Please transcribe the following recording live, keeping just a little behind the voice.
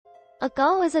A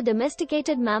cow is a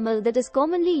domesticated mammal that is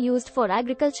commonly used for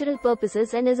agricultural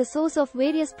purposes and is a source of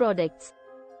various products.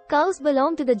 Cows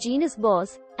belong to the genus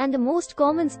Bos, and the most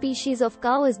common species of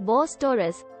cow is Bos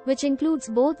taurus, which includes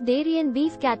both dairy and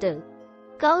beef cattle.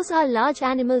 Cows are large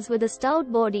animals with a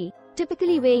stout body,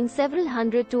 typically weighing several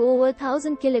hundred to over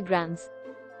 1,000 kilograms.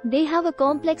 They have a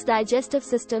complex digestive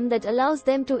system that allows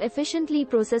them to efficiently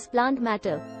process plant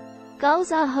matter.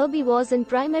 Cows are herbivores and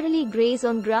primarily graze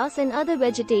on grass and other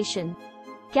vegetation.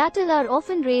 Cattle are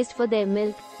often raised for their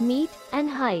milk, meat, and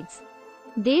hides.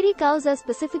 Dairy cows are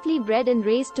specifically bred and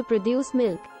raised to produce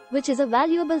milk, which is a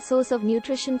valuable source of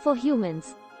nutrition for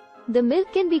humans. The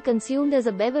milk can be consumed as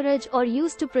a beverage or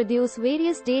used to produce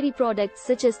various dairy products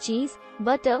such as cheese,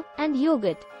 butter, and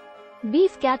yogurt.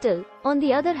 Beef cattle, on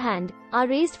the other hand, are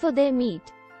raised for their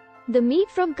meat. The meat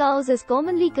from cows is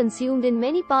commonly consumed in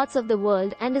many parts of the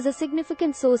world and is a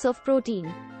significant source of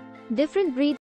protein. Different breeds